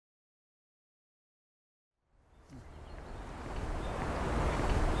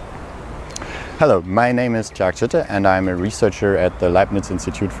Hello, my name is Tjark Schütte and I'm a researcher at the Leibniz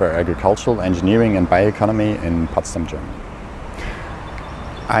Institute for Agricultural Engineering and Bioeconomy in Potsdam, Germany.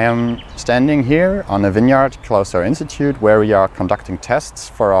 I am standing here on a vineyard close to our institute where we are conducting tests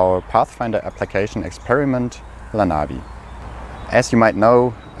for our Pathfinder application experiment Lanavi. As you might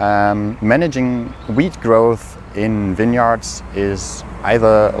know, managing wheat growth in vineyards is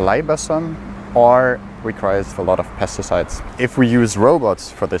either laborsome or requires a lot of pesticides. If we use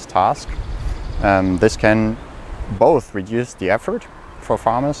robots for this task, this can both reduce the effort for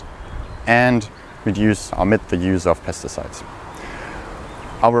farmers and omit the use of pesticides.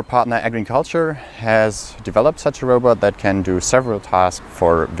 Our partner Agriculture has developed such a robot that can do several tasks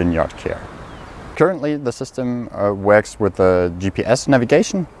for vineyard care. Currently the system works with the GPS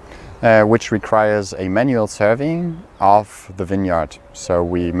navigation, which requires a manual surveying of the vineyard. So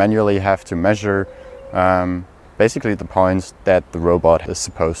we manually have to measure basically the points that the robot is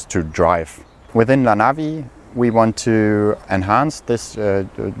supposed to drive. Within Lanavi, we want to enhance this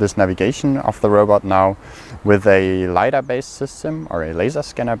navigation of the robot now with a LiDAR-based system or a laser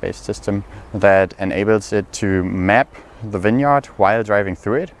scanner-based system that enables it to map the vineyard while driving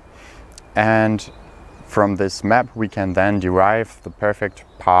through it. And from this map, we can then derive the perfect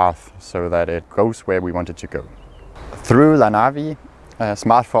path so that it goes where we want it to go. Through Lanavi,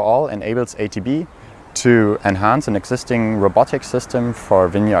 Smart for All enables ATB to enhance an existing robotic system for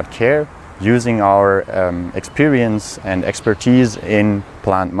vineyard care using our experience and expertise in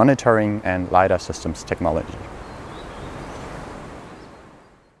plant monitoring and LiDAR systems technology.